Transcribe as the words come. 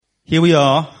Here we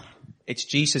are. It's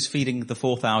Jesus feeding the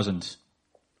 4,000.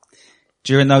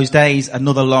 During those days,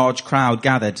 another large crowd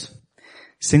gathered.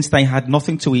 Since they had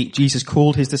nothing to eat, Jesus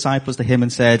called his disciples to him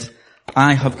and said,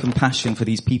 I have compassion for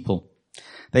these people.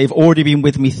 They've already been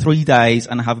with me 3 days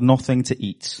and have nothing to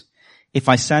eat. If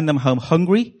I send them home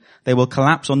hungry, they will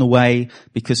collapse on the way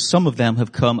because some of them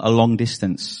have come a long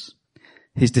distance.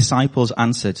 His disciples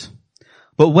answered,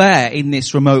 but where in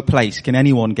this remote place can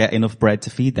anyone get enough bread to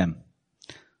feed them?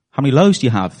 How many loaves do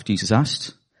you have? Jesus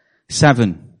asked.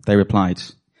 7, they replied.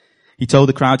 He told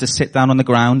the crowd to sit down on the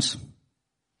ground.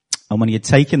 And when he had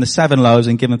taken the 7 loaves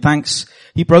and given thanks,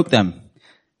 he broke them.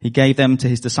 He gave them to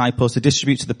his disciples to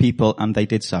distribute to the people, and they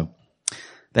did so.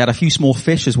 They had a few small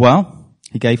fish as well.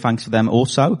 He gave thanks for them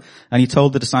also, and he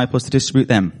told the disciples to distribute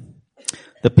them.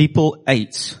 The people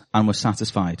ate and were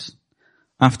satisfied.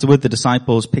 Afterward, the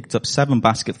disciples picked up 7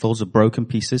 basketfuls of broken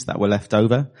pieces that were left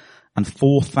over, and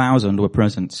 4,000 were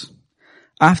present.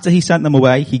 After he sent them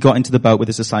away, he got into the boat with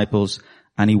his disciples,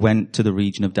 and he went to the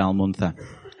region of Dalmanutha.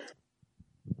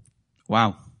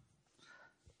 Wow.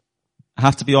 I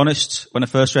have to be honest, when I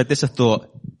first read this, I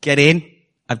thought, get in.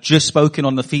 I've just spoken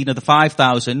on the feeding of the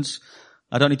 5,000.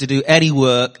 I don't need to do any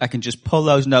work. I can just pull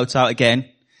those notes out again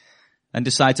and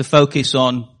decide to focus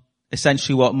on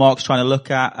essentially what Mark's trying to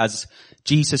look at as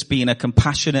Jesus being a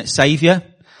compassionate savior,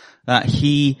 that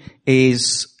he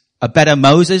is a better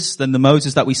Moses than the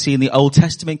Moses that we see in the Old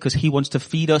Testament because he wants to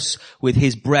feed us with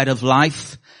his bread of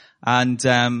life and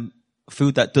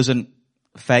food that doesn't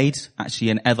fade,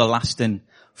 actually an everlasting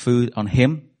food on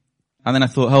him. And then I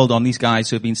thought, hold on, these guys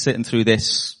who have been sitting through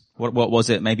this, what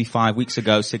was it, maybe 5 weeks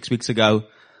ago, 6 weeks ago,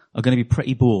 are going to be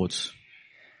pretty bored.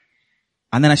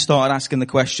 And then I started asking the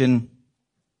question,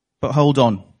 but hold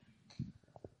on.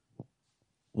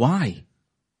 Why?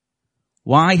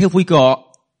 Why have we got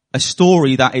a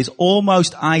story that is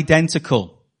almost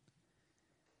identical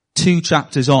 2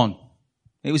 chapters on?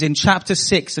 It was in chapter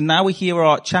 6 and now we're here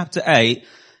at chapter 8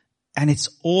 and it's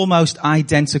almost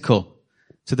identical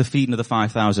to the feeding of the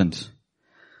 5,000.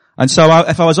 And so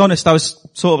if I was honest, I was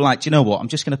sort of like, do you know what? I'm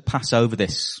just going to pass over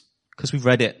this because we've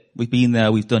read it. We've been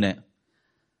there. We've done it.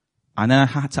 And then I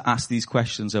had to ask these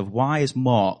questions of why has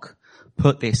Mark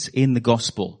put this in the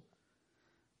gospel?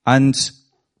 And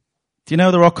do you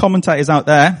know there are commentators out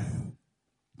there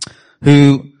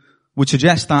who would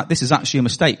suggest that this is actually a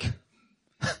mistake?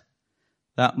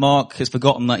 That Mark has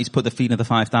forgotten that he's put the feeding of the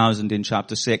 5,000 in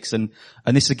chapter 6 and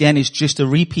this again is just a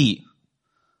repeat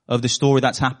of the story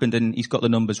that's happened and he's got the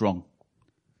numbers wrong.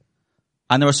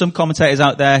 And there are some commentators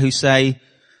out there who say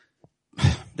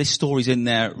this story's in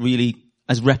there really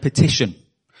as repetition.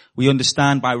 We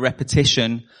understand by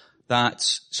repetition that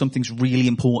something's really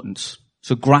important.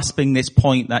 So grasping this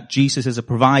point that Jesus is a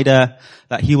provider,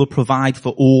 that he will provide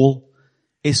for all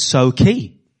is so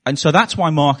key. And so that's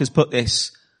why Mark has put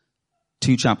this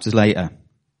 2 chapters later.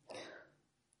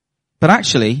 But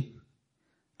actually,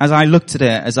 as I looked at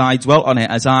it, as I dwelt on it,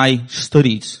 as I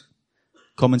studied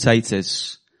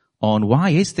commentators on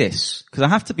why is this? Because I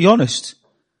have to be honest,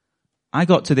 I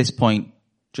got to this point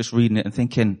just reading it and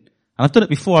thinking, and I've done it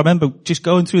before, I remember just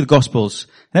going through the Gospels,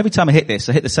 and every time I hit this,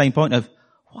 I hit the same point of,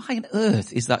 why on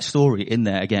earth is that story in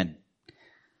there again?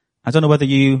 I don't know whether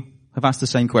you have asked the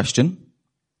same question,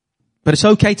 but it's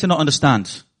okay to not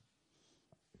understand.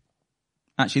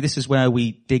 Actually, this is where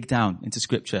we dig down into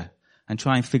Scripture and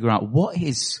try and figure out what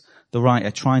is the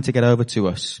writer trying to get over to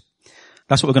us.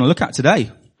 That's what we're going to look at today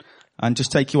and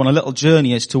just take you on a little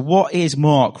journey as to what is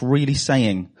Mark really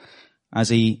saying as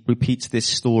he repeats this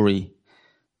story.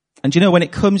 And you know, when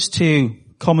it comes to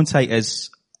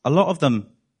commentators, a lot of them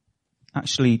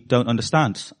actually don't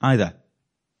understand either.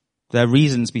 Their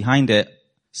reasons behind it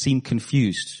seem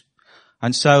confused.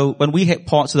 And so when we hit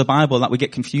parts of the Bible that we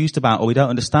get confused about or we don't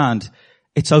understand,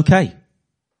 it's okay.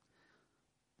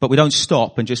 But we don't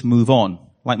stop and just move on.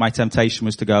 Like my temptation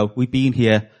was to go, we've been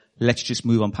here, let's just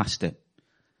move on past it.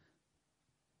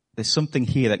 There's something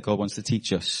here that God wants to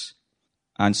teach us.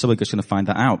 And so we're just going to find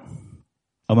that out.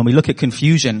 And when we look at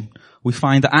confusion, we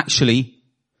find that actually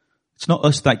it's not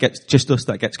us that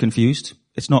gets confused.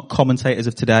 It's not commentators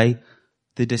of today.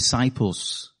 The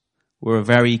disciples were a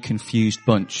very confused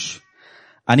bunch.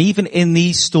 And even in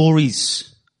these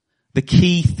stories, the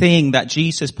key thing that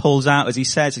Jesus pulls out as he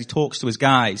says, as he talks to his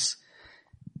guys,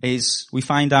 is we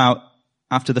find out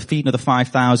after the feeding of the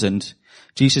 5,000,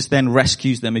 Jesus then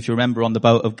rescues them, if you remember, on the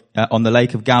boat on the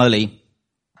Lake of Galilee.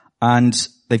 And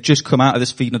they've just come out of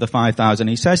this feeding of the 5,000.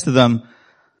 He says to them,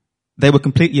 they were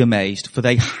completely amazed, for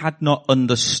they had not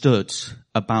understood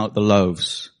about the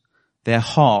loaves. Their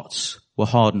hearts were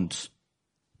hardened.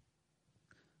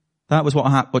 That was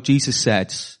what Jesus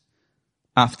said.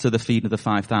 after the feeding of the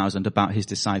 5,000 about his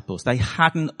disciples. They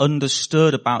hadn't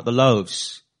understood about the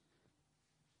loaves.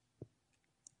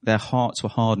 Their hearts were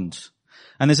hardened.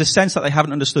 And there's a sense that they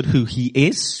haven't understood who he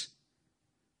is,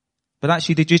 but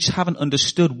actually they just haven't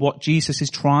understood what Jesus is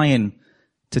trying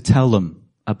to tell them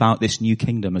about this new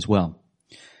kingdom as well.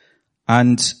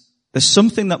 And there's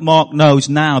something that Mark knows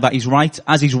now that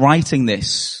as he's writing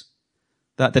this,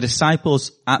 that the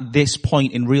disciples at this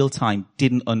point in real time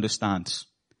didn't understand.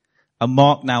 And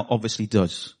Mark now obviously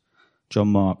does. John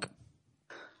Mark.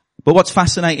 But what's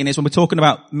fascinating is when we're talking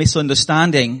about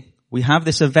misunderstanding, we have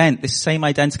this event, this same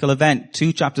identical event,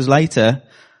 2 chapters later,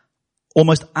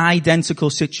 almost identical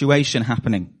situation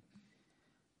happening.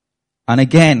 And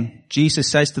again, Jesus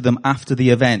says to them after the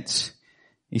event,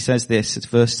 he says this, it's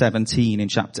verse 17 in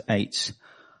chapter 8.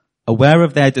 Aware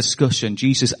of their discussion,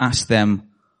 Jesus asked them,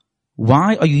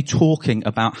 why are you talking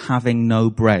about having no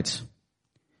bread?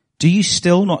 Do you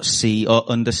still not see or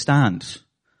understand?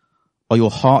 Are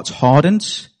your hearts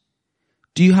hardened?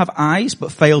 Do you have eyes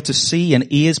but fail to see and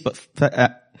ears but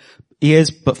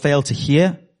fail to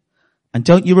hear? And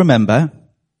don't you remember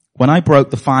when I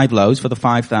broke the 5 loaves for the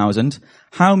 5,000,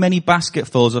 how many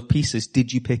basketfuls of pieces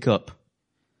did you pick up?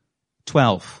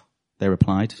 12, they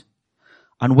replied.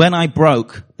 And when I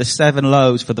broke the 7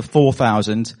 loaves for the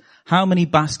 4,000, how many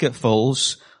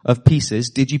basketfuls of pieces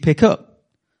did you pick up?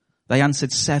 They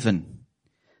answered 7.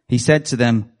 He said to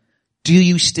them, do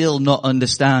you still not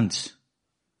understand?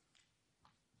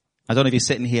 I don't know if you're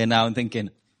sitting here now and thinking,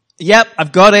 yep,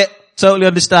 I've got it, totally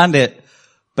understand it.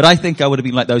 But I think I would have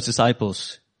been like those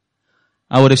disciples.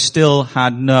 I would have still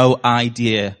had no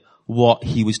idea what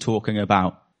he was talking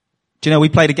about. Do you know, we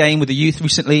played a game with the youth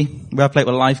recently. We have played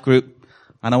with a life group,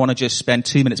 and I want to just spend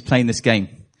 2 minutes playing this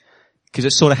game because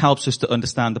it sort of helps us to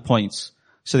understand the points.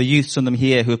 So the youth, some of them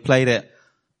here who have played it,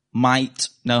 might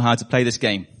know how to play this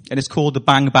game. And it's called the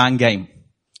Bang Bang game.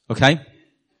 Okay?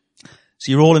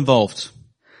 So you're all involved.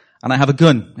 And I have a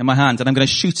gun in my hand and I'm going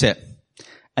to shoot it.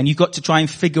 And you've got to try and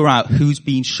figure out who's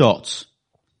being shot.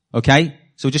 Okay?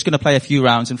 So we're just going to play a few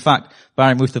rounds. In fact,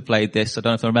 Barry and Ruth have played this. I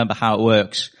don't know if I remember how it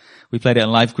works. We played it in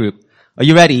a live group. Are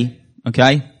you ready?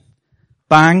 Okay?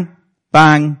 Bang,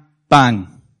 bang,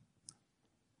 bang.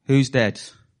 Who's dead?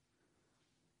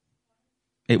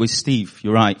 It was Steve.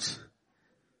 You're right.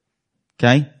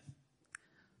 Okay?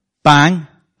 Bang,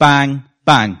 bang,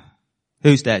 bang.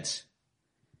 Who's dead?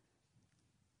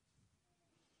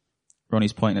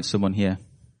 Ronnie's pointing at someone here.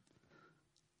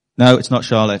 No, it's not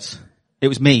Charlotte. It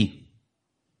was me.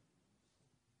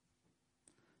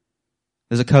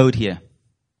 There's a code here.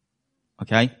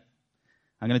 Okay?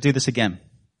 I'm going to do this again.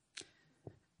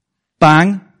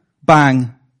 Bang,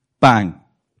 bang, bang.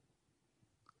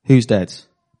 Who's dead?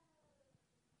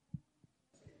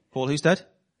 Paul, who's dead?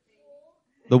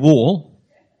 The wall?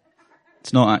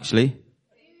 It's not actually.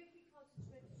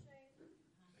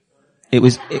 It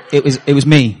was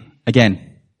me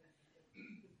again.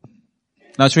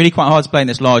 Now it's really quite hard to play in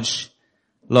this large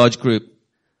group.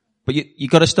 But you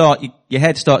got to start, your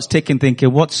head starts ticking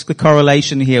thinking, what's the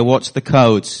correlation here? What's the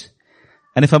codes?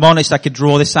 And if I'm honest, I could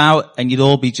draw this out and you'd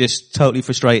all be just totally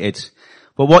frustrated.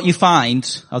 But what you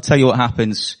find, I'll tell you what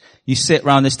happens. You sit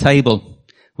around this table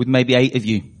with maybe 8 of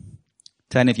you,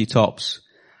 10 of you tops,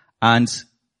 and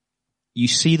you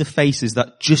see the faces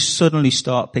that just suddenly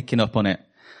start picking up on it.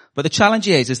 But the challenge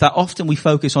is that often we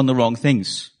focus on the wrong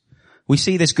things. We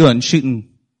see this gun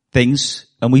shooting things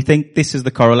and we think this is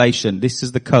the correlation, this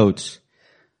is the code.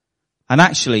 And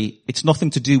actually, it's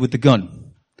nothing to do with the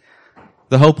gun.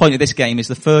 The whole point of this game is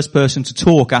the first person to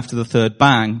talk after the third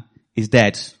bang is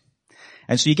dead.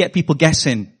 And so you get people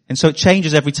guessing. And so it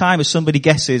changes every time as somebody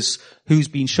guesses who's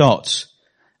been shot.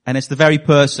 And it's the very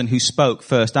person who spoke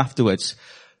first afterwards.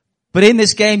 But in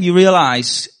this game you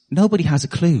realize nobody has a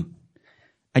clue.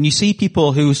 And you see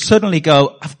people who suddenly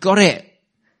go, I've got it.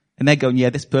 And they're going, yeah,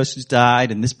 this person's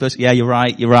died, and this person, yeah, you're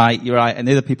right. And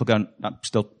the other people going,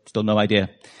 still no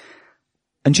idea.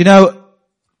 And you know,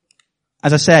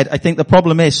 as I said, I think the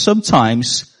problem is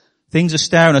sometimes things are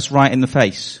staring us right in the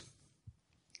face,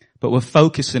 but we're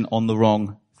focusing on the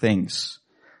wrong things.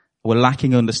 We're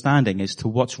lacking understanding as to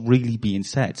what's really being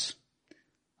said.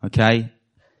 Okay?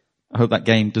 I hope that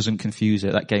game doesn't confuse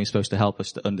it. That game's supposed to help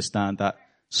us to understand that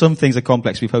some things are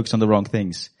complex. We focus on the wrong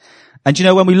things. And you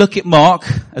know, when we look at Mark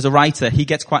as a writer, he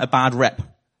gets quite a bad rep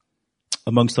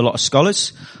amongst a lot of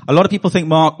scholars. A lot of people think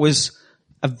Mark was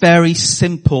a very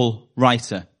simple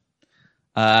writer,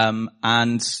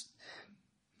 and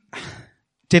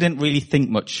didn't really think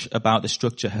much about the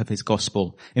structure of his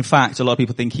gospel. In fact, a lot of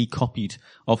people think he copied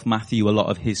off Matthew a lot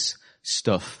of his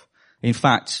stuff. In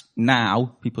fact,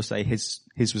 now people say his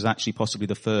was actually possibly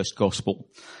the first gospel.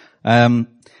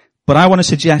 But I want to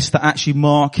suggest that actually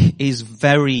Mark is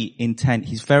very intent.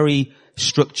 He's very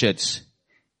structured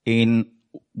in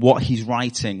what he's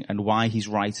writing and why he's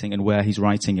writing and where he's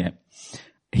writing it.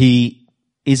 He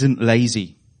isn't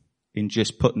lazy in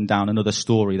just putting down another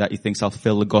story that he thinks I'll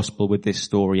fill the gospel with this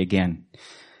story again.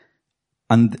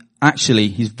 And actually,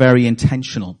 he's very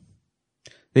intentional.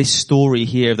 This story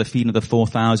here of the feeding of the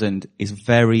 4,000 is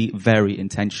very, very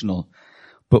intentional.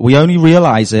 But we only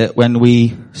realize it when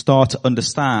we start to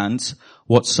understand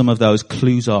what some of those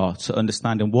clues are to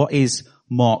understanding what is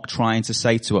Mark trying to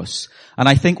say to us. And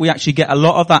I think we actually get a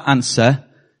lot of that answer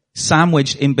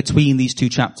sandwiched in between these two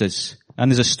chapters. And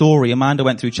there's a story, Amanda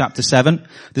went through chapter 7.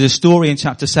 There's a story in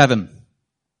chapter 7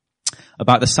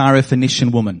 about the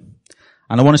Syrophoenician woman.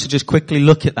 And I want us to just quickly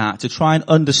look at that to try and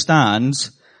understand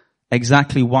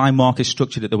exactly why Mark has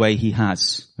structured it the way he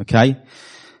has. Okay?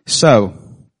 So,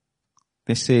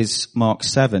 this is Mark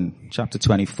 7, chapter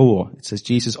 24. It says,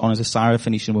 Jesus honors a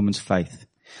Syrophoenician woman's faith.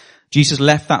 Jesus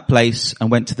left that place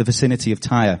and went to the vicinity of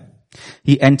Tyre.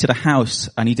 He entered a house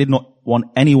and he did not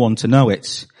want anyone to know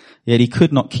it, yet he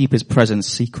could not keep his presence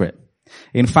secret.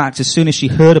 In fact, as soon as she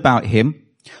heard about him,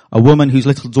 a woman whose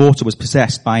little daughter was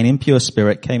possessed by an impure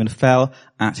spirit came and fell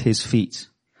at his feet.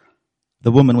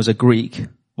 The woman was a Greek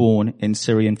born in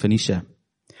Syrian Phoenicia.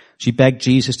 She begged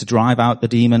Jesus to drive out the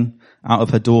demon out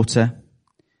of her daughter.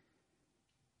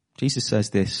 Jesus says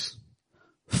this,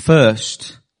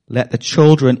 "First, let the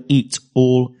children eat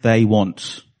all they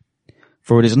want,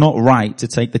 for it is not right to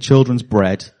take the children's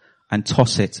bread and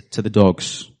toss it to the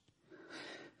dogs."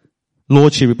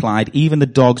 "Lord," she replied, "even the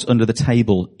dogs under the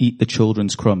table eat the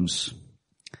children's crumbs."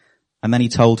 And then he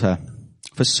told her,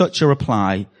 "For such a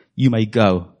reply, you may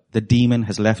go. The demon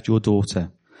has left your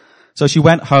daughter." So she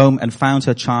went home and found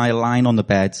her child lying on the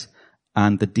bed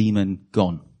and the demon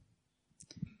gone.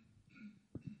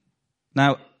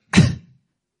 Now,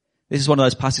 this is one of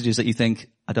those passages that you think,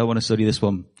 I don't want to study this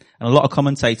one. And a lot of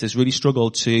commentators really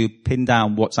struggle to pin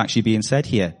down what's actually being said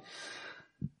here.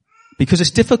 Because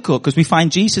it's difficult, because we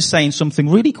find Jesus saying something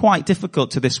really quite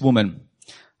difficult to this woman.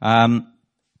 But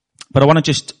I want to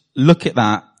just look at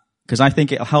that, because I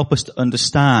think it'll help us to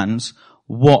understand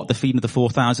what the feeding of the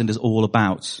 4,000 is all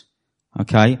about.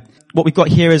 Okay? What we've got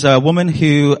here is a woman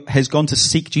who has gone to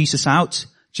seek Jesus out.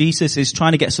 Jesus is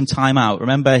trying to get some time out.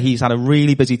 Remember, he's had a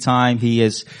really busy time. He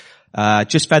has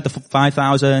just fed the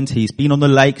 5,000. He's been on the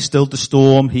lake, stilled the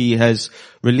storm. He has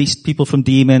released people from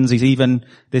demons. He's even,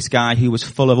 this guy who was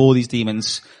full of all these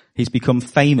demons, he's become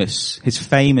famous. His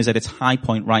fame is at its high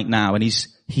point right now, and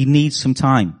he needs some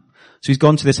time. So he's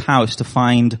gone to this house to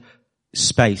find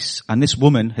space. And this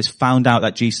woman has found out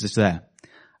that Jesus is there.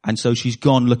 And so she's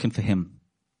gone looking for him.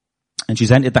 And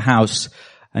she's entered the house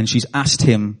and she's asked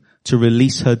him to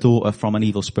release her daughter from an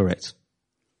evil spirit.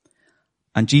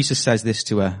 And Jesus says this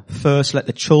to her, "First, let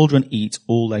the children eat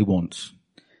all they want,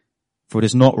 for it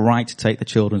is not right to take the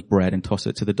children's bread and toss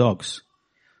it to the dogs."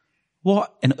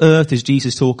 What on earth is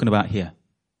Jesus talking about here?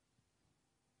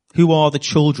 Who are the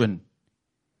children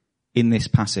in this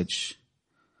passage?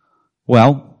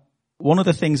 Well, one of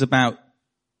the things about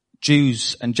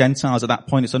Jews and Gentiles at that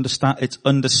point, it's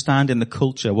understanding the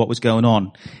culture, what was going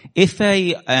on. If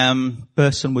a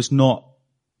person was not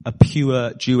a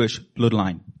pure Jewish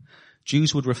bloodline,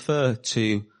 Jews would refer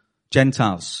to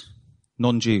Gentiles,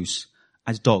 non-Jews,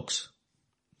 as dogs.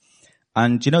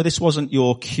 And you know, this wasn't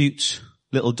your cute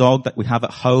little dog that we have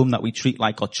at home that we treat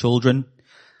like our children,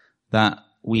 that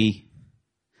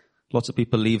lots of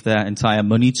people leave their entire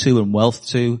money to and wealth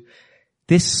to.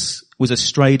 This was a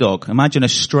stray dog. Imagine a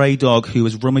stray dog who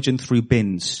was rummaging through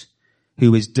bins,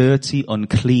 who is dirty,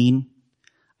 unclean,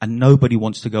 and nobody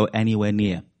wants to go anywhere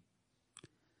near.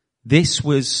 This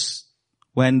was,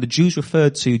 when the Jews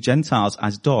referred to Gentiles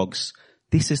as dogs,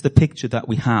 this is the picture that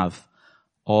we have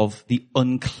of the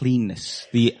uncleanness.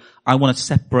 I want to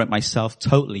separate myself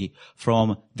totally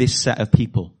from this set of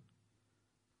people.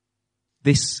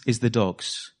 This is the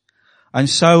dogs. And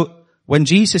so, when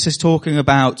Jesus is talking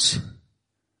about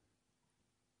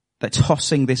that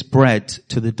tossing this bread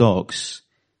to the dogs,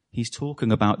 he's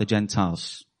talking about the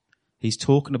Gentiles. He's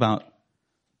talking about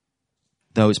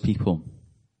those people.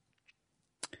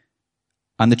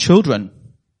 And the children,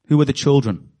 who are the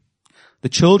children? The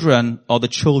children are the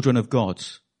children of God.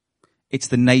 It's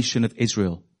the nation of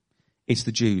Israel. It's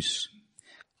the Jews.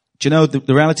 Do you know,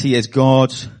 the reality is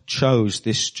God chose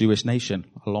this Jewish nation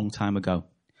a long time ago.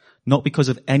 Not because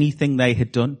of anything they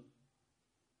had done.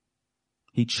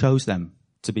 He chose them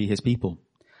to be his people.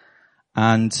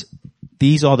 And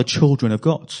these are the children of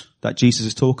God that Jesus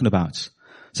is talking about.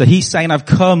 So he's saying, I've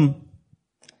come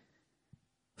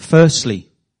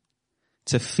Firstly,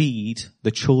 to feed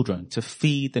the children, to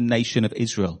feed the nation of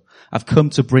Israel. I've come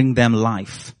to bring them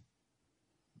life.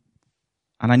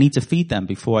 And I need to feed them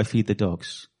before I feed the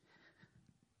dogs.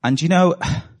 And you know,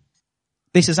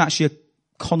 this is actually a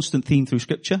constant theme through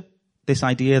Scripture. This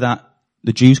idea that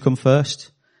the Jews come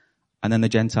first and then the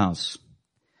Gentiles.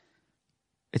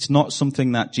 It's not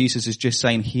something that Jesus is just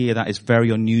saying here that is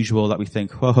very unusual, that we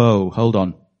think, whoa, hold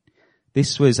on.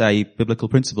 This was a biblical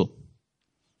principle.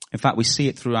 In fact, we see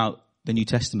it throughout the New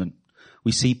Testament.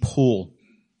 We see Paul,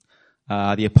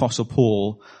 the Apostle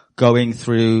Paul, going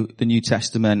through the New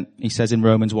Testament. He says in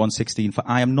Romans 1:16, "For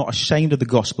I am not ashamed of the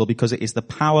gospel, because it is the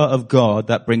power of God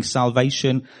that brings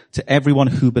salvation to everyone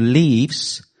who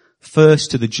believes,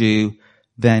 first to the Jew,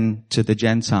 then to the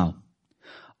Gentile."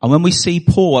 And when we see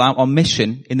Paul out on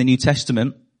mission in the New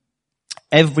Testament,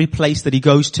 every place that he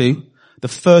goes to, the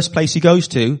first place he goes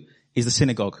to is the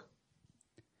synagogue.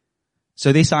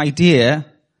 So this idea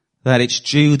that it's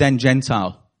Jew then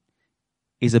Gentile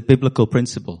is a biblical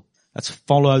principle that's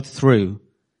followed through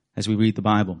as we read the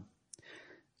Bible.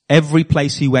 Every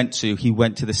place he went to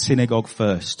the synagogue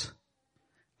first.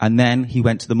 And then he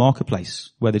went to the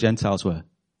marketplace where the Gentiles were.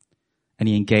 And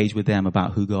he engaged with them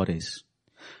about who God is.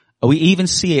 We even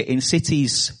see it in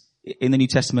cities in the New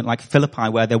Testament like Philippi,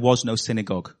 where there was no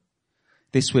synagogue.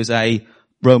 This was a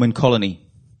Roman colony.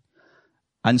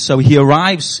 And so he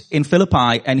arrives in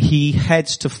Philippi and he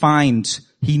heads to find,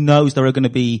 he knows there are going to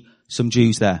be some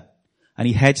Jews there. And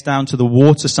he heads down to the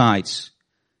waterside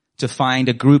to find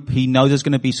a group. He knows there's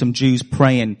going to be some Jews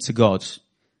praying to God.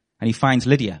 And he finds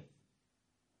Lydia.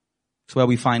 It's where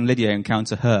we find Lydia,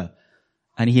 encounter her.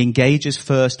 And he engages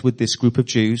first with this group of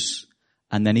Jews.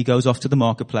 And then he goes off to the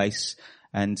marketplace.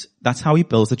 And that's how he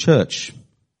builds the church.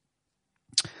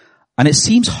 And it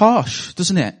seems harsh,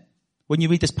 doesn't it? When you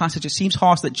read this passage, it seems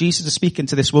harsh that Jesus is speaking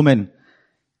to this woman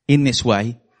in this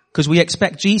way. Because we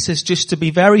expect Jesus just to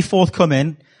be very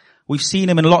forthcoming. We've seen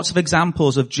him in lots of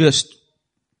examples of just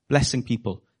blessing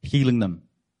people, healing them.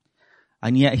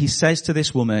 And yet he says to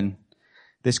this woman,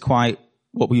 this quite,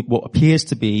 what appears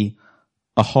to be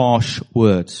a harsh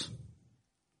word.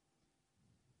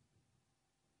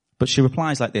 But she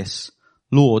replies like this,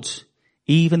 "Lord,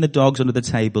 even the dogs under the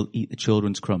table eat the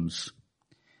children's crumbs."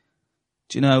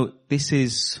 Do you know, this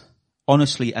is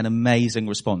honestly an amazing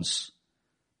response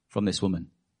from this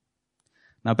woman.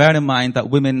 Now, bearing in mind that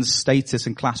women's status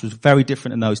and class was very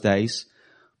different in those days.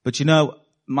 But you know,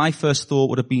 my first thought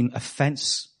would have been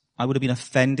offense. I would have been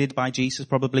offended by Jesus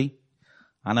probably.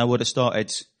 And I would have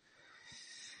started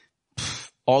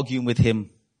arguing with him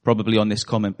probably on this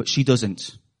comment. But she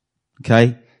doesn't.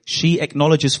 Okay? She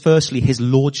acknowledges firstly his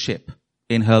lordship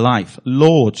in her life.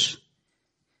 Lord.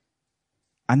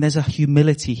 And there's a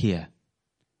humility here.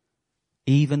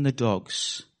 Even the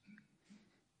dogs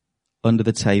under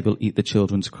the table eat the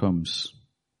children's crumbs.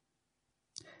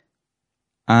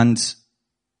 And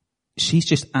she's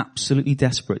just absolutely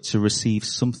desperate to receive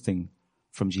something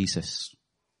from Jesus.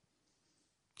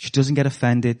 She doesn't get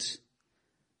offended.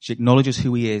 She acknowledges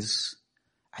who he is.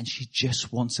 And she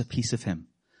just wants a piece of him.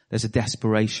 There's a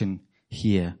desperation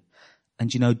here.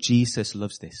 And you know, Jesus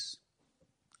loves this.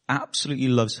 Absolutely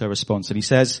loves her response. And he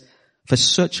says, "For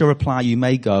such a reply you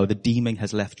may go, the demon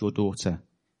has left your daughter."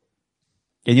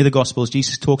 In the other Gospels,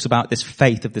 Jesus talks about this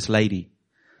faith of this lady.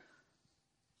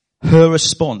 Her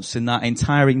response in that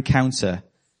entire encounter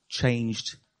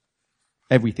changed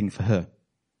everything for her.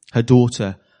 Her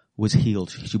daughter was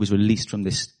healed. She was released from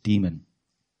this demon.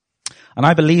 And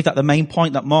I believe that the main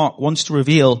point that Mark wants to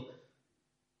reveal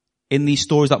in these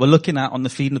stories that we're looking at on the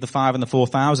feeding of the 5,000 and the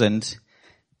 4,000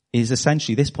 is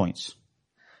essentially this point.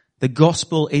 The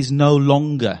gospel is no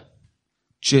longer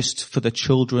just for the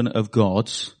children of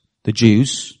God, the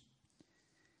Jews,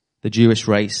 the Jewish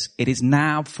race. It is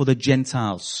now for the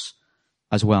Gentiles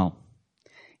as well.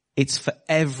 It's for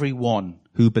everyone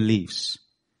who believes.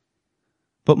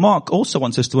 But Mark also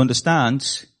wants us to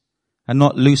understand and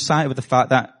not lose sight of the fact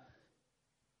that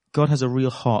God has a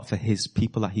real heart for his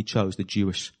people that he chose, the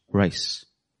Jewish race.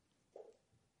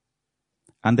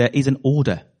 And there is an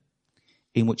order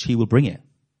in which he will bring it.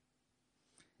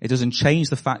 It doesn't change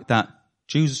the fact that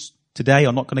Jews today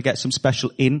are not going to get some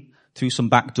special in through some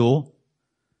back door.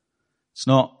 It's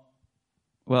not,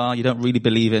 well, you don't really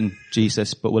believe in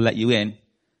Jesus, but we'll let you in.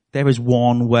 There is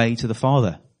one way to the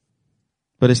Father.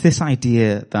 But it's this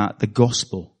idea that the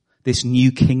gospel, this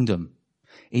new kingdom,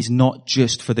 is not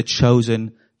just for the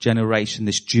chosen generation,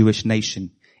 this Jewish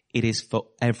nation. It is for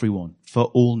everyone, for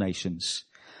all nations.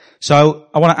 So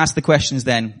I want to ask the questions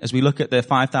then, as we look at the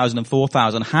 5,000 and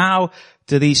 4,000. How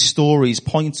do these stories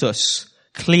point us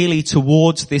clearly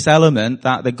towards this element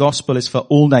that the gospel is for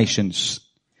all nations.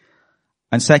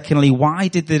 And secondly, why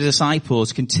did the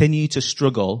disciples continue to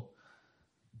struggle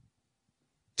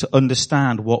to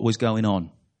understand what was going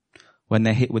on when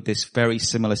they're hit with this very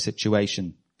similar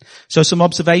situation? So some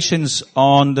observations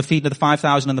on the feeding of the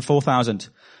 5,000 and the 4,000.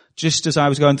 Just as I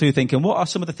was going through thinking, what are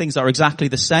some of the things that are exactly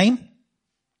the same?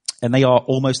 And they are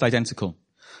almost identical.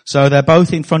 So they're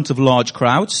both in front of large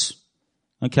crowds.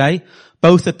 Okay?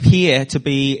 Both appear to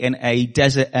be in a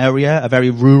desert area, a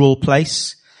very rural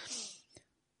place.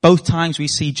 Both times we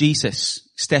see Jesus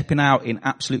stepping out in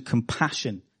absolute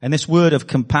compassion. And this word of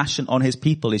compassion on his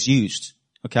people is used.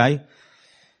 Okay?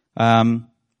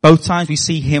 Both times we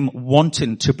see him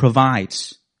wanting to provide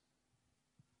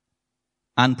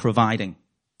and providing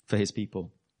for his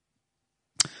people.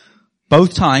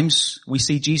 Both times we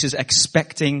see Jesus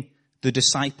expecting the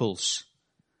disciples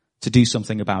to do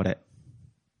something about it.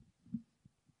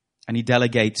 And he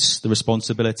delegates the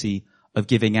responsibility of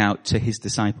giving out to his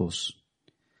disciples.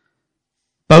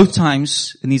 Both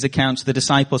times in these accounts, the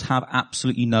disciples have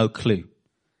absolutely no clue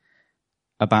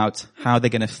about how they're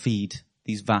going to feed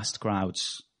these vast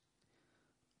crowds.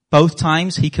 Both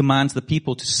times he commands the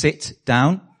people to sit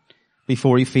down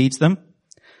before he feeds them.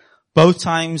 Both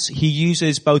times he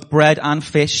uses both bread and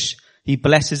fish. He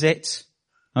blesses it,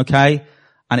 okay,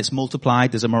 and it's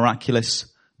multiplied. There's a miraculous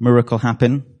miracle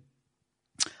happen.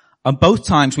 And both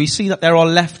times we see that there are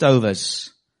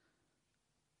leftovers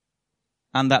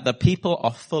and that the people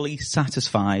are fully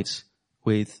satisfied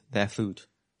with their food.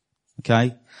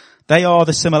 Okay? They are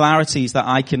the similarities that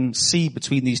I can see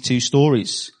between these two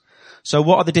stories. So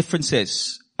what are the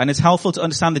differences? And it's helpful to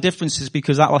understand the differences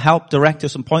because that will help direct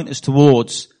us and point us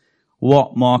towards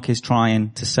what Mark is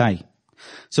trying to say.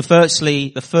 So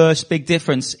firstly, the first big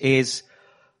difference is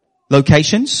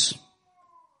locations.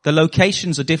 The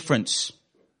locations are different.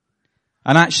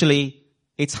 And actually,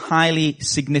 it's highly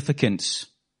significant.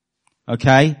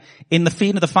 Okay? In the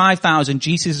feeding of the 5,000,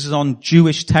 Jesus is on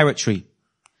Jewish territory.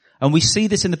 And we see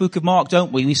this in the book of Mark,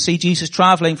 don't we? We see Jesus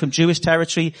traveling from Jewish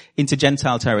territory into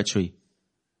Gentile territory.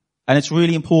 And it's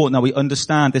really important that we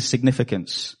understand this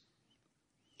significance.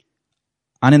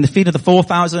 And in the feeding of the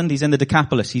 4,000, he's in the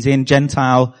Decapolis. He's in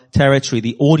Gentile territory.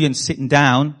 The audience sitting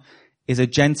down is a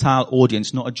Gentile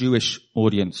audience, not a Jewish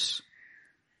audience.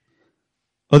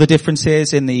 Other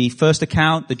differences in the first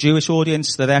account, the Jewish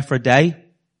audience, they're there for a day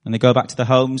and they go back to their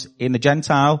homes. In the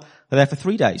Gentile, they're there for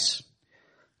 3 days.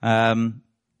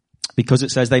 Because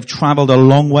it says they've traveled a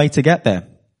long way to get there.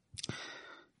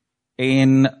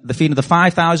 In the feeding of the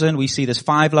 5,000, we see there's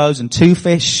 5 loaves and 2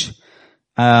 fish.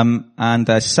 And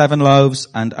there's 7 loaves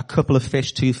and a couple of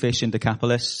fish, 2 fish in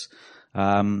Decapolis.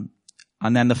 And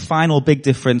then the final big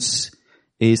difference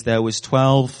is there was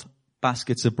 12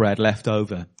 baskets of bread left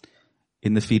over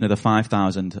in the feeding of the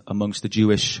 5,000 amongst the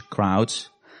Jewish crowds.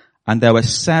 And there were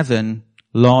 7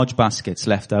 large baskets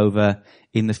left over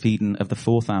in the feeding of the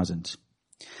 4,000.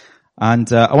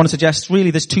 And I want to suggest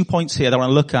really there's 2 points here that I want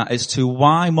to look at as to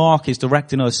why Mark is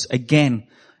directing us again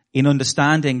in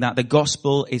understanding that the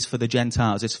gospel is for the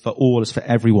Gentiles, it's for all, it's for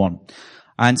everyone.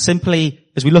 And simply,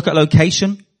 as we look at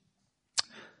location,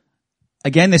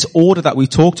 again, this order that we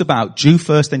talked about, Jew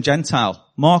first and Gentile,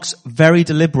 Mark's very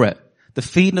deliberate. The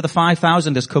feeding of the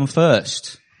 5,000 has come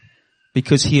first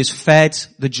because he has fed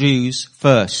the Jews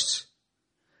first.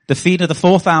 The feeding of the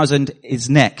 4,000 is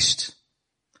next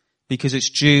because it's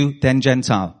Jew, then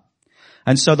Gentile.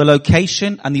 And so the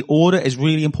location and the order is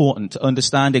really important to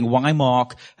understanding why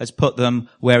Mark has put them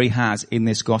where he has in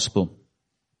this gospel.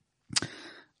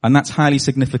 And that's highly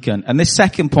significant. And this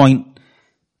second point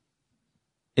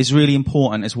is really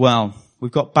important as well.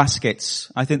 We've got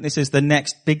baskets. I think this is the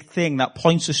next big thing that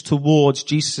points us towards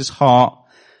Jesus' heart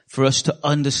for us to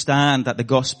understand that the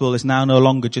gospel is now no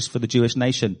longer just for the Jewish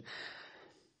nation.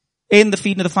 In the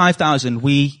feeding of the 5,000,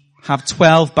 we have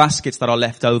 12 baskets that are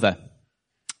left over.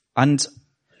 And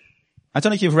I don't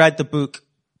know if you've read the book,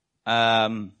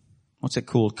 what's it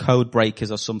called? Code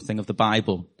Breakers or something of the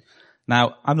Bible.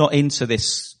 Now, I'm not into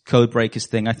this Code Breakers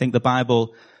thing. I think the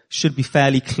Bible should be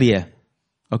fairly clear.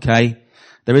 Okay?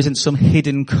 There isn't some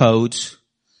hidden code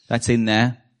that's in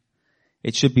there.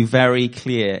 It should be very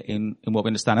clear in what we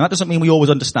understand. And that doesn't mean we always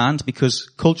understand because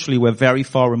culturally we're very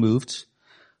far removed.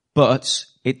 But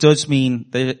it does mean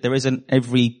there isn't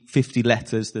every 50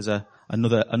 letters there's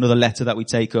another letter that we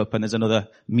take up and there's another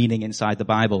meaning inside the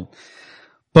Bible.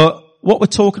 But what we're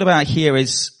talking about here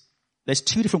is there's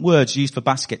 2 different words used for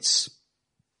baskets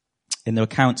in the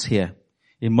accounts here,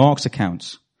 in Mark's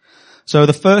account. So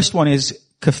the first one is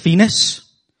kaphinos,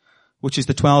 which is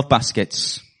the 12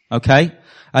 baskets. Okay?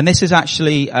 And this is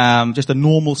actually just a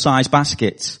normal size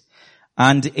basket.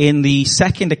 And in the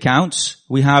second account,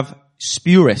 we have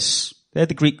spurious. They're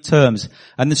the Greek terms.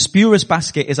 And the spurious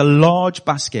basket is a large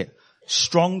basket,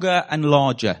 stronger and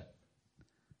larger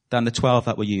than the 12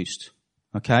 that were used.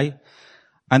 Okay?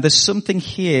 And there's something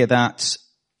here that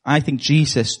I think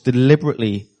Jesus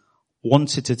deliberately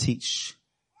wanted to teach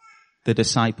the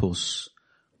disciples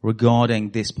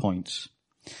regarding this point.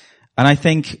 And I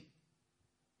think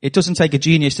it doesn't take a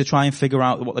genius to try and figure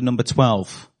out what the number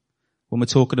 12, when we're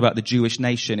talking about the Jewish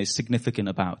nation, is significant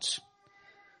about.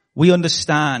 We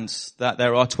understand that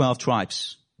there are 12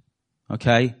 tribes.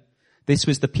 Okay? This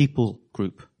was the people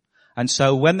group. And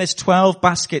so when there's 12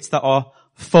 baskets that are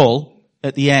full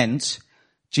at the end,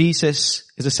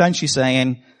 Jesus is essentially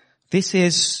saying, this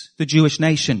is the Jewish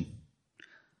nation.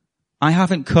 I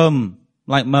haven't come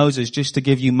like Moses just to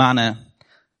give you manna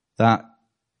that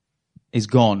is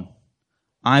gone.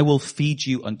 I will feed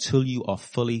you until you are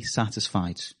fully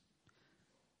satisfied.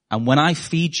 And when I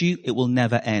feed you, it will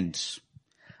never end.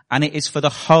 And it is for the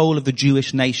whole of the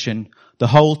Jewish nation, the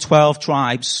whole 12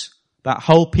 tribes, that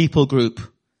whole people group,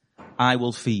 I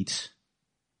will feed.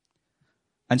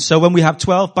 And so when we have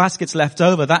 12 baskets left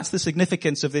over, that's the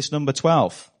significance of this number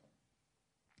 12.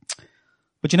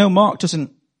 But Mark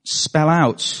doesn't spell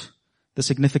out the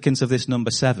significance of this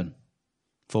number 7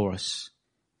 for us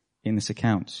in this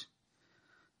account.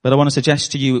 But I want to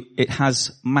suggest to you it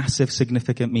has massive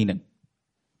significant meaning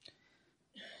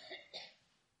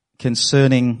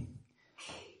concerning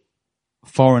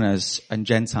foreigners and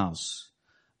Gentiles.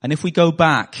 And if we go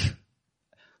back,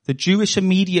 the Jewish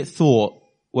immediate thought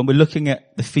when we're looking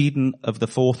at the feeding of the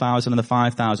 4,000 and the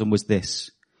 5,000 was this.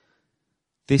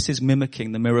 This is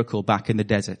mimicking the miracle back in the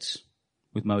desert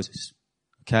with Moses.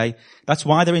 Okay? That's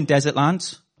why they're in desert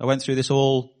land. I went through this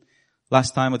all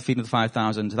last time with feeding of the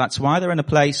 5,000. That's why they're in a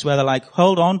place where they're like,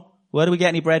 hold on, where do we get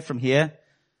any bread from here?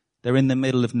 They're in the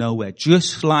middle of nowhere,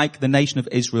 just like the nation of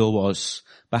Israel was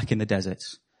back in the desert.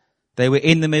 They were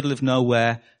in the middle of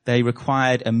nowhere. They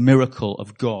required a miracle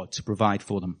of God to provide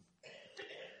for them.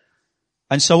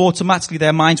 And so automatically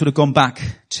their minds would have gone back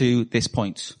to this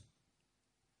point.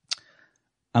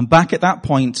 And back at that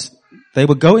point, they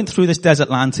were going through this desert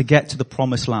land to get to the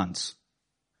promised land.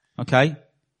 Okay?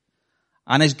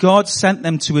 And as God sent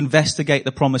them to investigate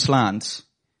the promised land,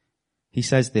 he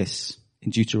says this in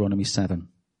Deuteronomy 7.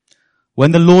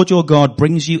 When the Lord your God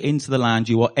brings you into the land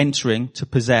you are entering to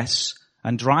possess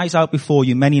and drives out before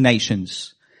you many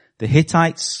nations, the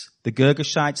Hittites, the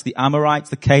Girgashites, the Amorites,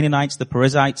 the Canaanites, the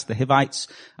Perizzites, the Hivites,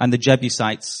 and the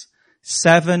Jebusites,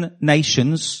 7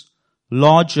 nations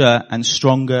larger and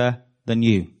stronger than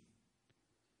you.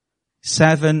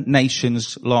 7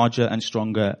 nations larger and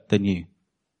stronger than you.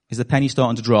 Is the penny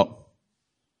starting to drop?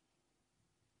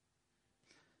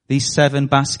 These 7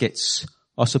 baskets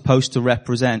are supposed to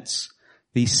represent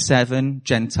these 7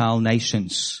 Gentile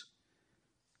nations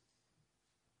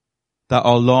that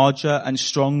are larger and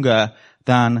stronger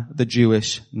than the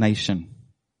Jewish nation.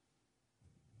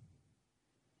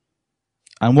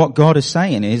 And what God is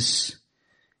saying is,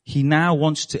 he now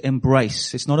wants to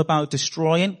embrace. It's not about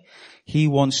destroying. He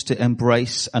wants to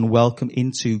embrace and welcome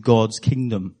into God's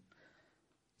kingdom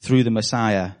through the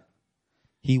Messiah.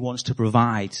 He wants to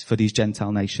provide for these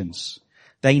Gentile nations.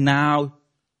 They now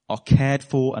are cared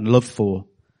for and loved for,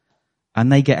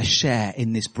 and they get a share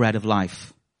in this bread of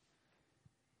life.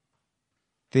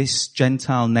 These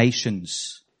Gentile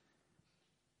nations,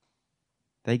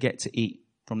 they get to eat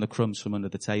from the crumbs from under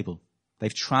the table.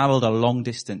 They've traveled a long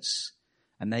distance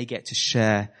and they get to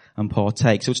share and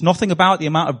partake. So it's nothing about the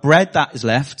amount of bread that is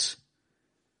left.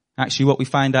 Actually, what we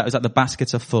find out is that the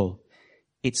baskets are full.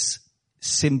 It's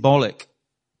symbolic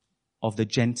of the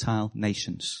Gentile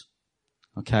nations.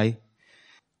 Okay?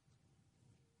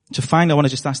 To find, I want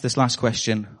to just ask this last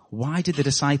question. Why did the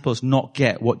disciples not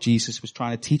get what Jesus was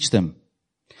trying to teach them?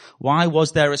 Why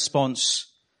was their response,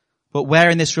 but where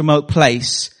in this remote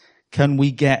place can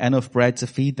we get enough bread to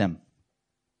feed them?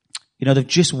 They've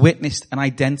just witnessed an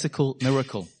identical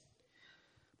miracle,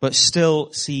 but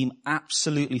still seem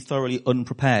absolutely thoroughly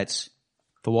unprepared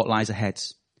for what lies ahead.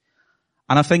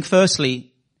 And I think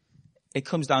firstly, it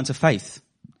comes down to faith.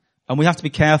 And we have to be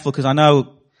careful because I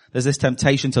know there's this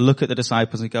temptation to look at the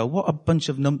disciples and go, what a bunch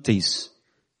of numpties.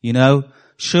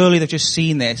 Surely they've just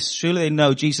seen this. Surely they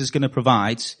know Jesus is going to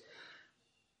provide.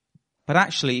 But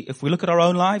actually, if we look at our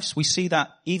own lives, we see that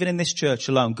even in this church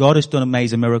alone, God has done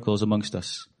amazing miracles amongst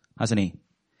us, hasn't he?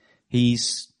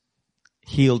 He's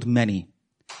healed many.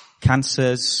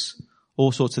 Cancers,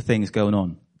 all sorts of things going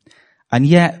on. And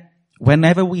yet,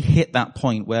 whenever we hit that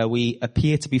point where we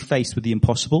appear to be faced with the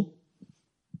impossible,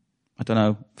 I don't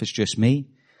know if it's just me,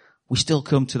 we still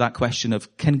come to that question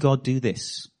of, can God do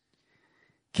this?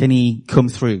 can he come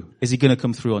through? Is he going to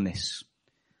come through on this?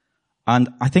 And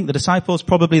I think the disciples,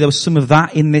 probably there was some of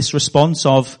that in this response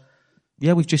of,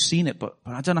 yeah, we've just seen it, but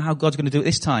I don't know how God's going to do it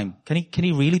this time. Can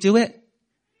he really do it?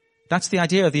 That's the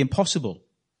idea of the impossible.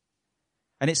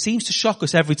 And it seems to shock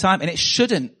us every time, and it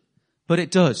shouldn't, but it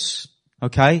does.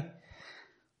 Okay?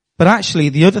 But actually,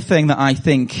 the other thing that I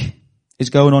think is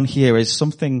going on here is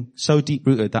something so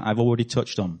deep-rooted that I've already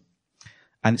touched on.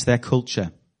 And it's their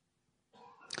culture.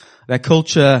 Their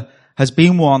culture has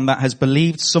been one that has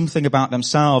believed something about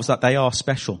themselves, that they are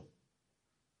special.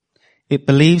 It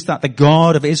believes that the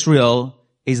God of Israel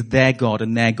is their God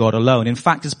and their God alone. In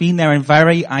fact, it's been their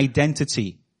very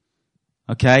identity.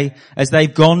 Okay? As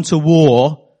they've gone to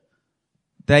war,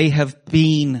 they have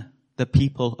been the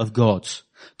people of God.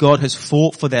 God has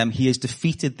fought for them. He has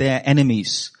defeated their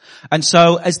enemies. And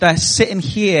so as they're sitting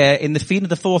here in the feeding of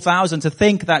the 4,000 to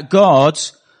think that God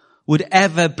would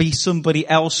ever be somebody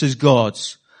else's God,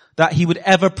 that he would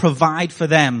ever provide for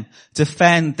them,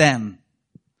 defend them,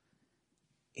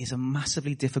 is a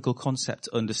massively difficult concept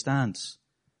to understand.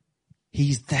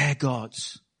 He's their God.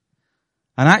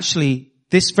 And actually,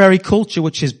 this very culture,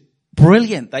 which is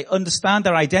brilliant, they understand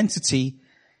their identity,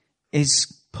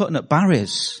 is putting up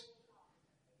barriers.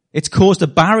 It's caused a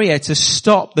barrier to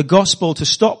stop the gospel, to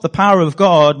stop the power of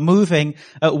God moving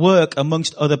at work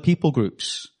amongst other people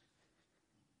groups.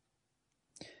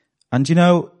 And you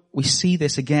know, we see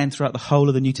this again throughout the whole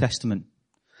of the New Testament,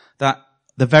 that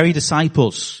the very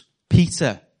disciples,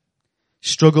 Peter,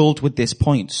 struggled with this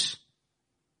point.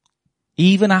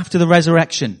 Even after the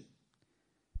resurrection,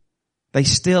 they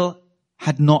still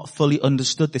had not fully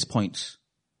understood this point.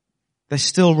 They're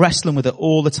still wrestling with it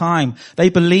all the time. They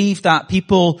believed that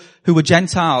people who were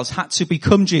Gentiles had to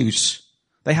become Jews.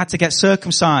 They had to get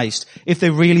circumcised if they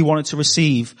really wanted to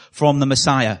receive from the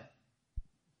Messiah.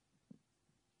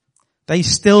 They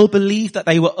still believed that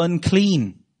they were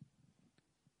unclean.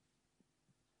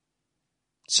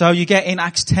 So you get in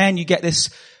Acts 10, you get this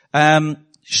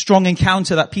strong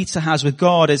encounter that Peter has with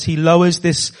God as he lowers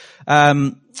this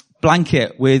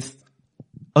blanket with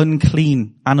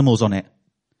unclean animals on it.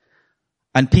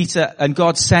 And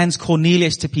God sends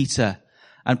Cornelius to Peter.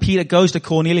 And Peter goes to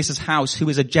Cornelius' house, who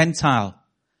is a Gentile.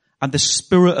 And the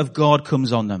Spirit of God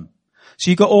comes on them. So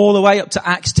you got all the way up to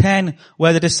Acts 10,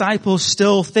 where the disciples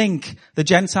still think the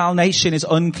Gentile nation is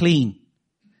unclean.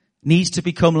 Needs to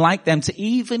become like them to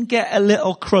even get a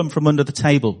little crumb from under the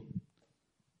table.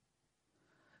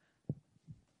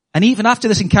 And even after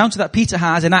this encounter that Peter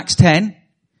has in Acts 10,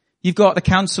 you've got the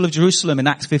Council of Jerusalem in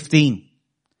Acts 15.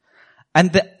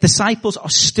 And the disciples are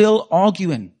still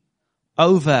arguing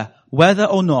over whether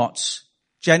or not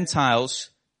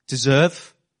Gentiles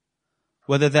deserve,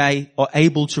 whether they are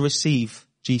able to receive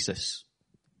Jesus.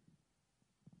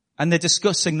 And they're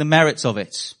discussing the merits of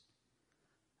it.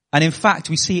 And in fact,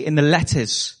 we see it in the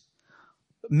letters,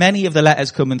 many of the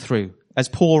letters coming through, as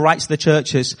Paul writes to the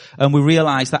churches, and we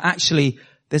realize that actually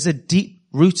there's a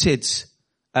deep-rooted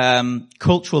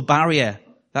cultural barrier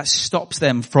that stops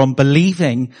them from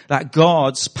believing that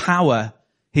God's power,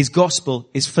 his gospel,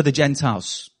 is for the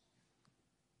Gentiles.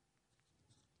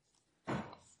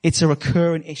 It's a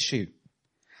recurring issue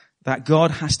that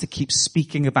God has to keep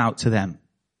speaking about to them.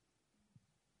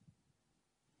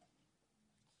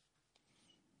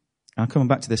 I'm coming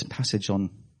back to this passage on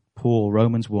Paul,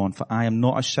 Romans 1, for I am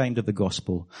not ashamed of the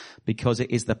gospel, because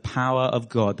it is the power of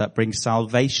God that brings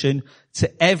salvation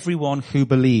to everyone who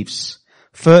believes.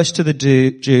 First to the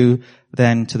Jew,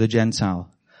 then to the Gentile.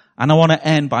 And I want to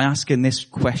end by asking this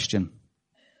question.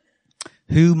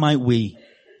 Who might we,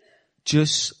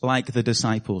 just like the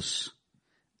disciples,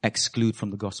 exclude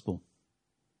from the gospel?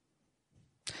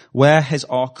 Where has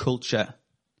our culture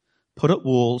put up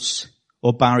walls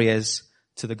or barriers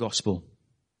to the gospel?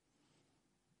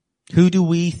 Who do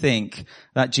we think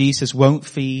that Jesus won't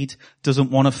feed, doesn't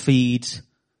want to feed,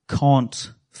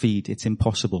 can't feed? It's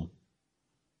impossible.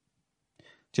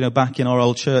 Do you know, back in our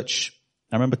old church,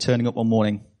 I remember turning up one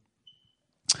morning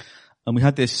and we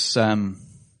had this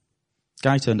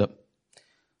guy turned up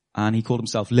and he called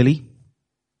himself Lily.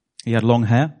 He had long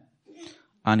hair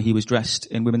and he was dressed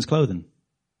in women's clothing.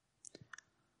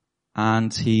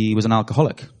 And he was an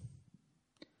alcoholic.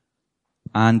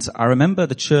 And I remember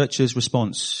the church's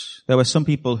response. There were some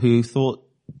people who thought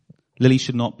Lily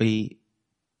should not be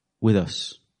with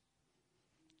us,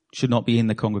 should not be in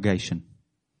the congregation.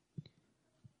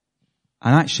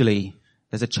 And actually,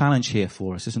 there's a challenge here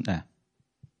for us, isn't there?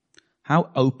 How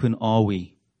open are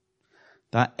we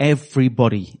that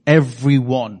everybody,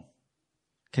 everyone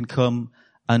can come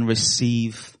and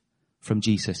receive from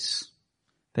Jesus?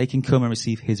 They can come and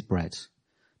receive his bread.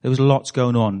 There was lots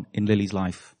going on in Lily's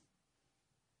life.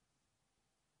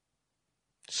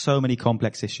 So many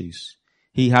complex issues.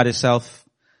 He had himself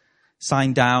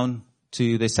signed down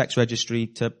to the sex registry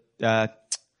for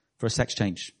a sex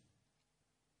change.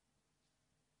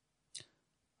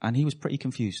 And he was pretty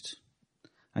confused.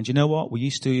 And you know what? We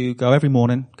used to go every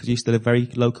morning, because he used to live very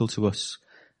local to us.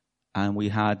 And we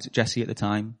had Jessie at the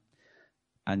time.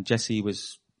 And Jessie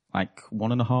was like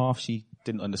 1.5. She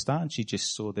didn't understand. She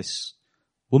just saw this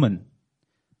woman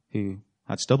who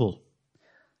had stubble.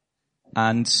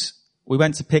 And we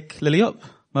went to pick Lily up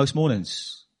most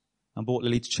mornings and brought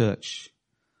Lily to church.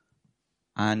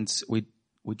 And we'd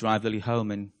drive Lily home,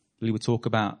 and Lily would talk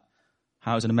about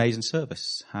how it was an amazing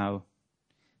service, how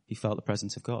he felt the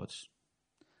presence of God.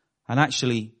 And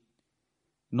actually,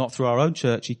 not through our own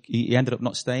church. He ended up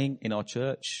not staying in our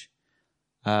church.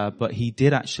 But he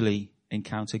did actually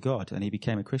encounter God, and he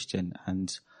became a Christian,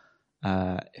 and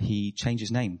he changed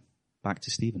his name back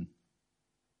to Stephen.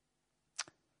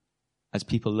 As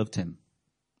people loved him,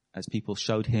 as people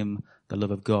showed him the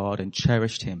love of God and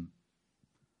cherished him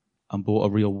and brought a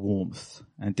real warmth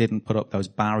and didn't put up those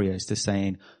barriers to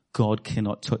saying, God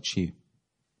cannot touch you.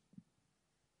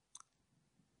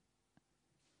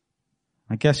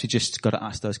 I guess you just got to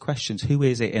ask those questions. Who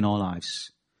is it in our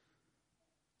lives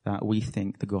that we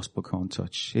think the gospel can't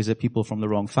touch? Is it people from the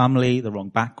wrong family, the wrong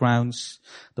backgrounds,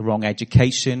 the wrong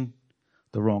education,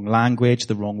 the wrong language,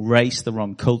 the wrong race, the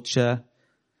wrong culture?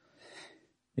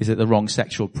 Is it the wrong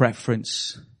sexual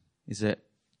preference? Is it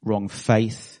wrong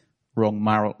faith, wrong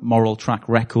moral track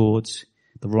records,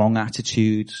 the wrong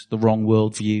attitudes, the wrong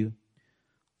worldview?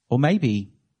 Or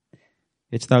maybe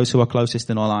it's those who are closest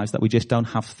in our lives that we just don't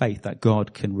have faith that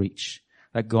God can reach,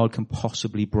 that God can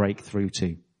possibly break through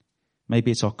to.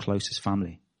 Maybe it's our closest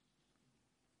family.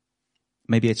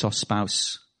 Maybe it's our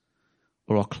spouse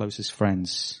or our closest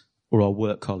friends or our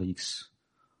work colleagues.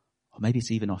 Or maybe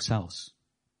it's even ourselves.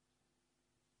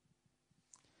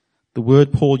 The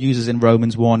word Paul uses in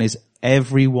Romans 1 is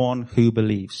everyone who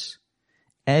believes.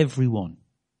 Everyone.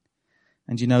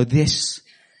 And you know, this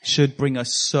should bring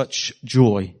us such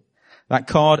joy that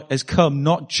God has come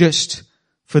not just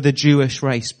for the Jewish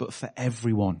race, but for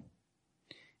everyone.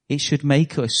 It should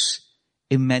make us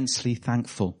immensely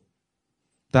thankful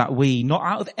that we, not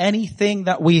out of anything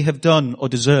that we have done or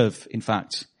deserve, in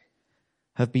fact,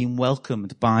 have been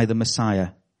welcomed by the Messiah,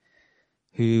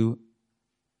 who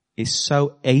is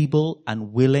so able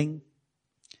and willing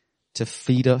to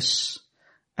feed us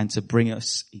and to bring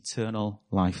us eternal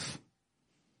life.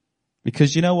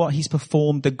 Because you know what? He's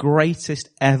performed the greatest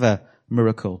ever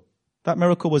miracle. That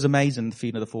miracle was amazing, the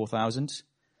feeding of the 4,000.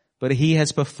 But he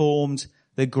has performed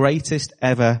the greatest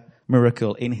ever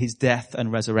miracle in his death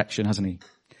and resurrection, hasn't he?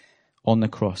 On the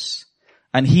cross.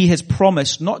 And he has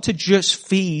promised not to just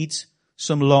feed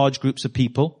some large groups of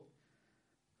people,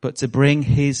 but to bring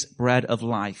his bread of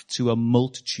life to a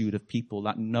multitude of people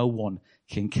that no one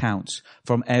can count,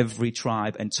 from every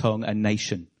tribe and tongue and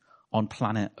nation on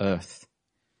planet Earth.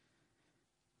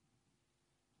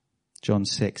 John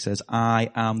 6 says, I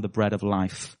am the bread of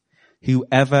life.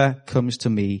 Whoever comes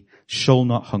to me shall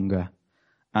not hunger,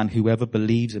 and whoever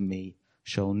believes in me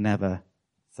shall never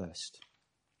thirst.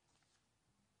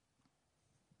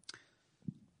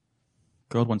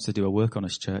 God wants to do a work on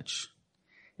us, church.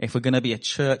 If we're going to be a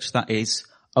church that is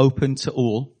open to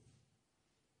all,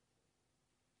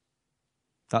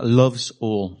 that loves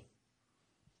all,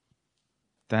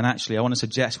 then actually I want to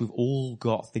suggest we've all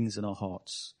got things in our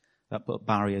hearts that put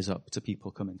barriers up to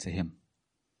people coming to him.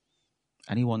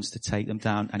 And he wants to take them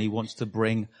down, and he wants to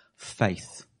bring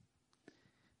faith.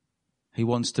 He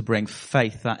wants to bring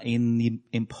faith that in the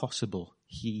impossible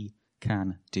he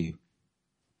can do.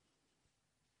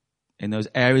 In those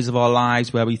areas of our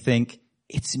lives where we think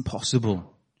it's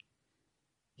impossible,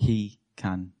 he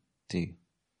can do.